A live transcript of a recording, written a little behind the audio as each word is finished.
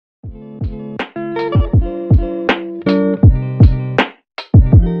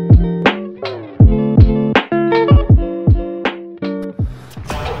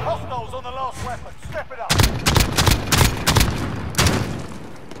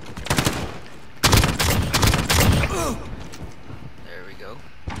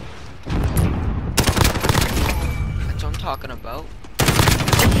talking about.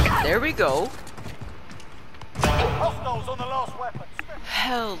 There we go. Hostiles on the last weapon.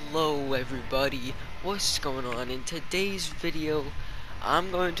 Hello everybody, what's going on? In today's video, I'm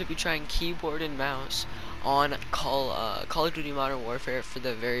going to be trying keyboard and mouse on Call of Duty Modern Warfare for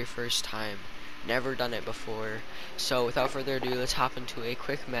the very first time. Never done it before. So without further ado, let's hop into a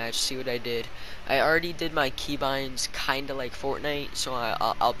quick match, see what I did. I already did my keybinds kinda like Fortnite, so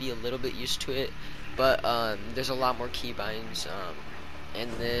I'll be a little bit used to it. But there's a lot more keybinds in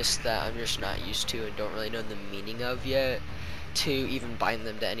this that I'm just not used to and don't really know the meaning of yet to even bind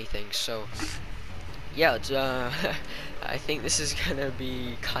them to anything. So yeah, it's I think this is gonna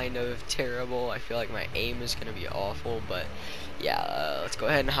be kind of terrible. I feel like my aim is gonna be awful, but yeah, let's go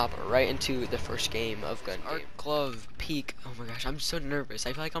ahead and hop right into the first game of gun game. Arc glove peak. Oh my gosh, I'm so nervous.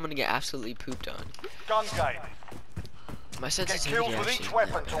 I feel like I'm gonna get absolutely pooped on. Gun game. My sensitivity Get kills with actually each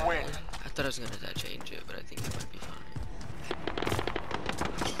weapon isn't to win. bad. I thought I was gonna change it, but I think it might be fine.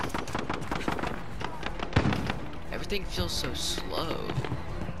 Everything feels so slow.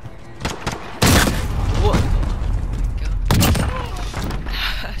 What? Oh my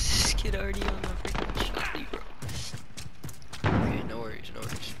god. This kid already on the freaking shotty, bro. Okay, no worries, no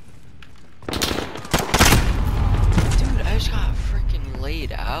worries. Dude, I just got freaking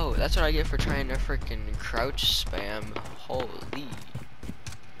laid out. That's what I get for trying to freaking crouch spam. Holy.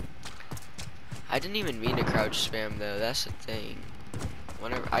 I didn't even mean to crouch spam though, that's the thing.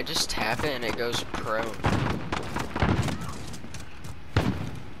 Whenever I just tap it and it goes prone.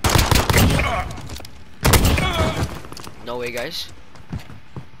 No way, guys.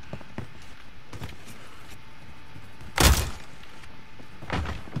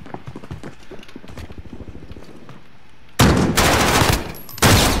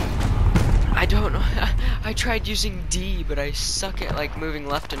 I don't know. I tried using D, but I suck at like moving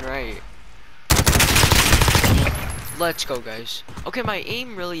left and right. Let's go, guys. Okay, my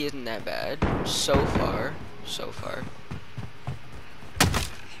aim really isn't that bad so far. So far.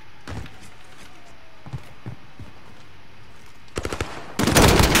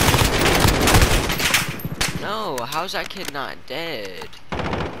 No, how's that kid not dead?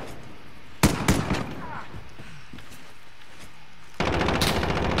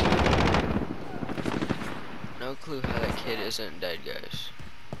 No clue how that kid isn't dead, guys.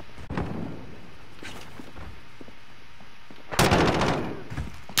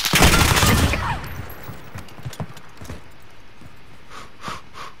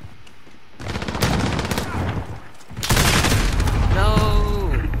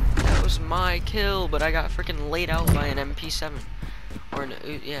 My kill, but I got freaking laid out by an MP7 or an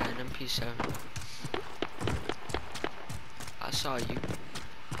MP7. I saw you.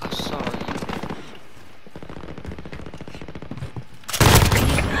 I saw you.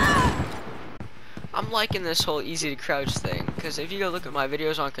 I'm liking this whole easy to crouch thing, because if you go look at my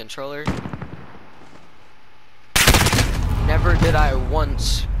videos on controller, never did I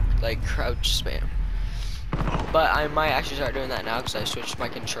once like crouch spam. But I might actually start doing that now because I switched my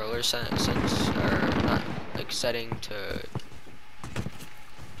controller settings, or not, like setting to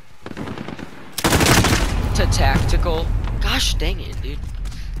tactical. Gosh dang it, dude!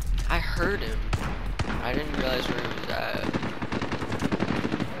 I heard him. I didn't realize where he was at.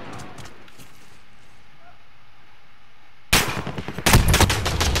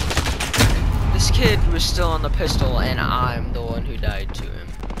 This kid was still on the pistol, and I'm the one who died to him.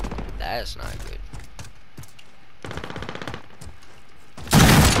 That's not good.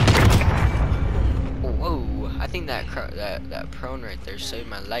 Whoa, I think that prone right there saved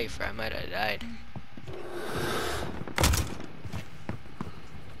my life, or I might have died.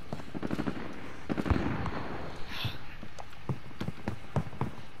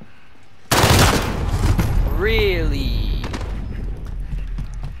 Really?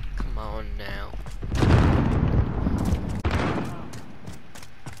 Come on now.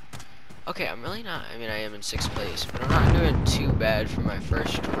 Okay, I'm really not, I mean I am in 6th place, but I'm not doing too bad for my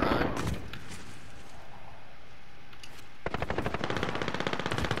first run.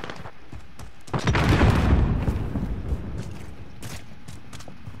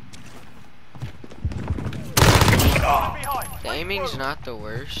 The aiming's not the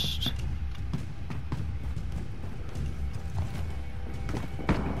worst.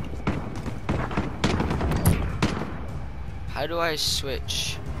 How do I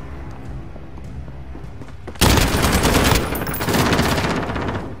switch?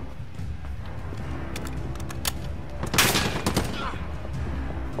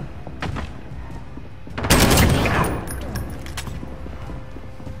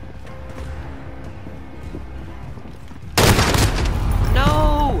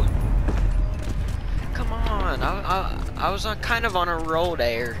 I was on kind of on a roll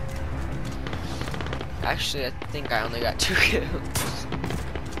there. Actually, I think I only got 2 kills.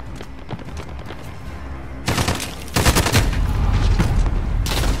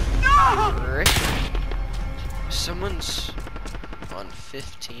 Frick. Someone's on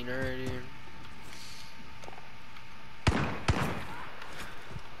 15 already.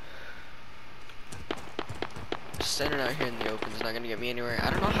 Standing out here in the open is not gonna get me anywhere. I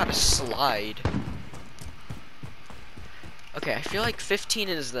don't know how to slide. Okay, I feel like 15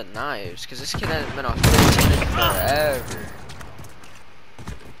 is the knives, because this kid hasn't been off 15 in forever.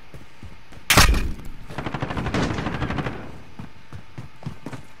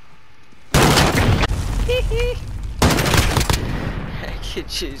 That kid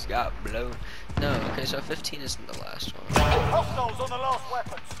just got blown. No, okay, so 15 isn't the last one. Hostiles on the last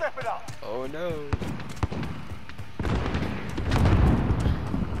weapon. Step it up. Oh no.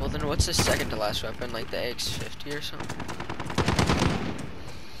 Well then what's the second to last weapon? Like the X50 or something?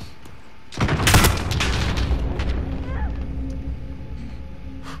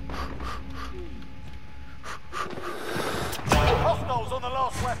 Hostiles on the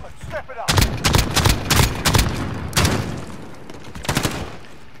last weapon. Step it up.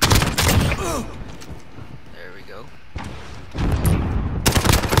 There we go.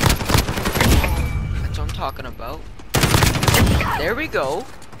 That's what I'm talking about. There we go.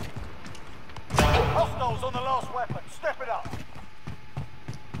 Hostiles on the last weapon. Step it up.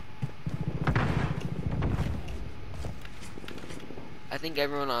 I think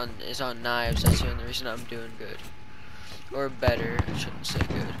everyone is on knives. That's the only reason I'm doing good. Or better. I shouldn't say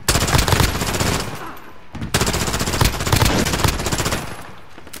good.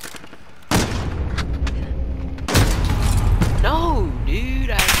 No, dude.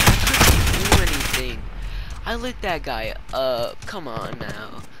 I couldn't do anything. I lit that guy up. Come on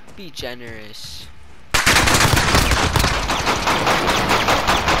now. Be generous. Well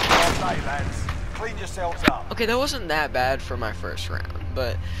played, lads. Clean yourselves up. Okay, that wasn't that bad for my first round,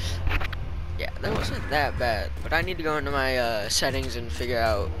 but yeah, that wasn't that bad. But I need to go into my settings and figure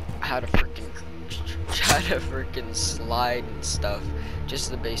out how to freaking slide and stuff. Just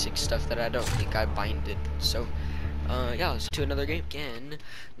the basic stuff that I don't think I binded. So yeah, let's do another game again.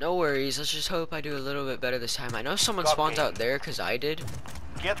 No worries. Let's just hope I do a little bit better this time. I know someone spawns out there because I did.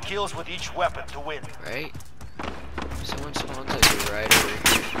 Get kills with each weapon to win. Right? Someone spawns like right over here.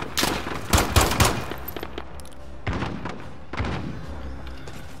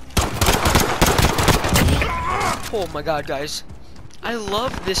 Oh my god, guys. I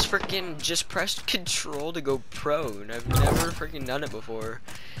love this freaking just press control to go prone. I've never freaking done it before.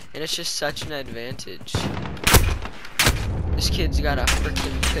 And it's just such an advantage. This kid's got a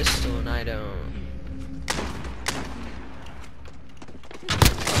freaking pistol and I don't.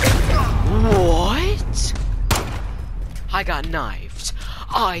 What? I got knifed.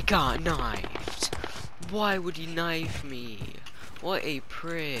 I got knifed. Why would he knife me? What a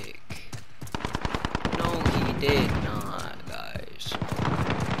prick. No, he did not, guys.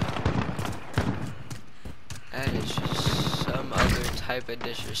 That is just some other type of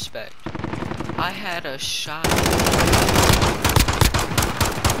disrespect. I had a shot.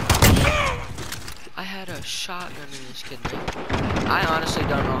 I had a shotgun in this kid. I honestly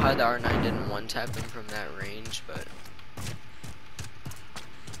don't know how the R9 didn't one-tap him from that range, but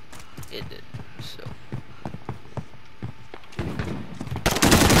it did. So.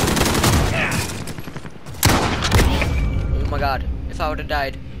 Oh my god, if I would have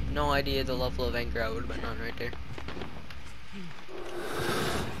died, no idea the level of anger I would have been on right there.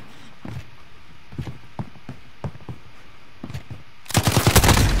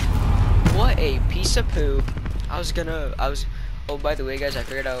 What a piece of poop. Oh, by the way, guys, I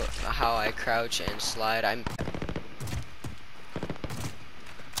figured out how I crouch and slide.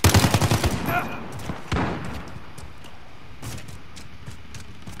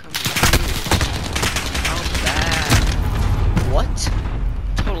 What?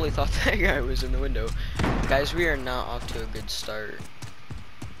 Totally thought that guy was in the window. Guys, we are not off to a good start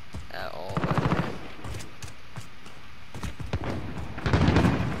at all, by the way.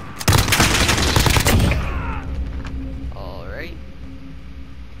 Alright.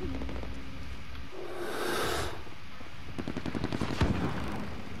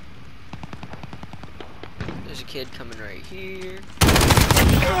 There's a kid coming right here.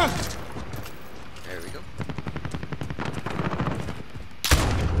 There we go.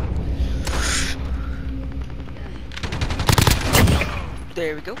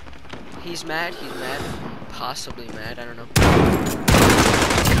 There we go. He's mad, possibly mad, I don't know.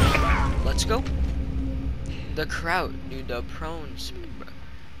 Let's go. The kraut, dude, the prone spin, bro.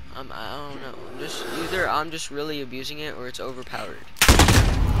 I don't know. I'm just really abusing it, or it's overpowered.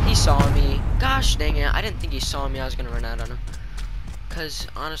 He saw me. Gosh dang it! I didn't think he saw me. I was gonna run out on him. Cause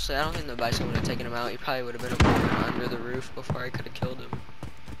honestly, I don't think the bison would have taken him out. He probably would have been under the roof before I could have killed him.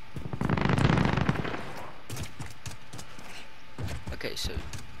 Okay, so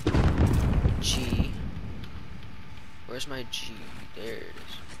G. Where's my G? There it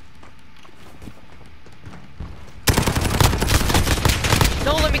is.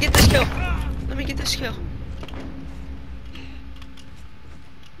 No, let me get this kill. Let me get this kill.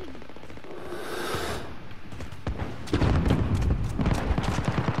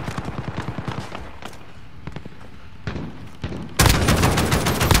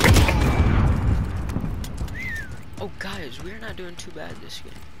 Oh, guys, we're not doing too bad this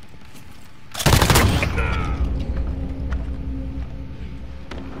game.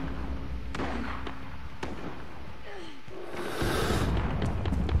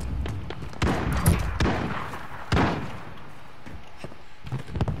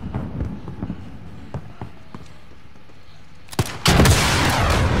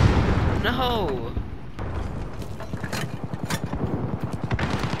 No!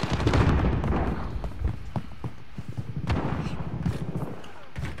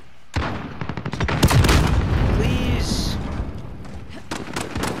 Please!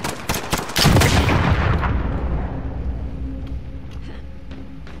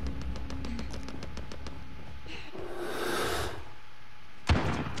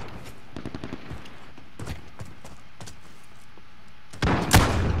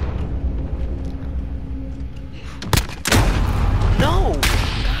 No!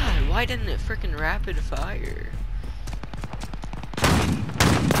 God, why didn't it frickin' rapid fire?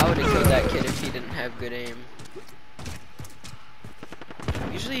 I would have killed that kid if he didn't have good aim.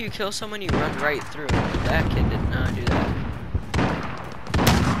 Usually you kill someone, you run right through him, but that kid did not do that.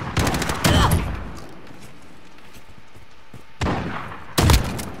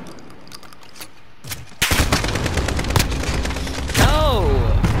 No!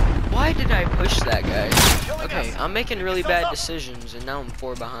 Why did I push that guy? Okay, I'm making really bad decisions, and now I'm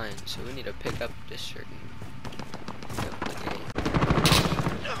 4 behind, so we need to pick up this shirt.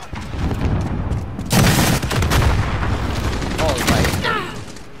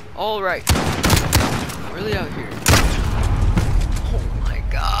 Alright. I'm really out here. Oh my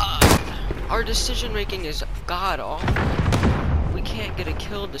god. Our decision making is god awful. We can't get a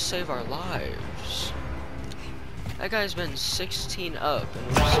kill to save our lives. That guy's been 16 up, and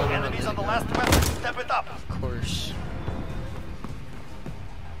we're still Enemies on the last weapon. Step it up. Of course.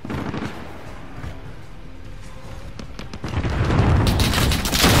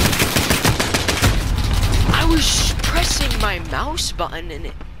 I was pressing my mouse button and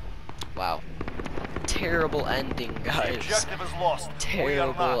it... Wow. Terrible ending, guys. The objective is lost.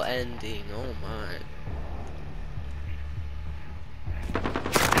 Terrible ending. Oh my.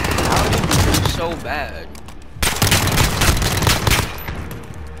 How did we do so bad?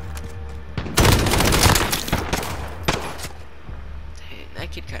 Dang,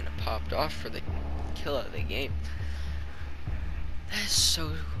 that kid kind of popped off for the kill of the game. That's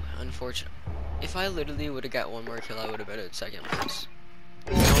so unfortunate. If I literally would have got one more kill, I would have been in second place.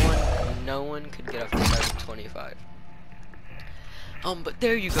 No one could get up to 725. But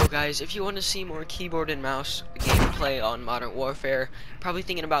there you go, guys. If you want to see more keyboard and mouse gameplay on Modern Warfare, probably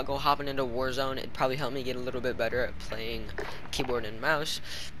thinking about hopping into Warzone. It'd probably help me get a little bit better at playing keyboard and mouse.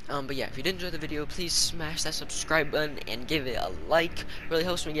 But yeah, if you did enjoy the video, please smash that subscribe button and give it a like. Really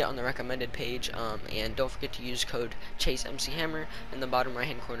helps me get on the recommended page. And don't forget to use code ChaseMCHammer in the bottom right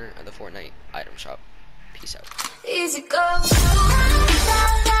hand corner of the Fortnite item shop. Peace out. Easy go.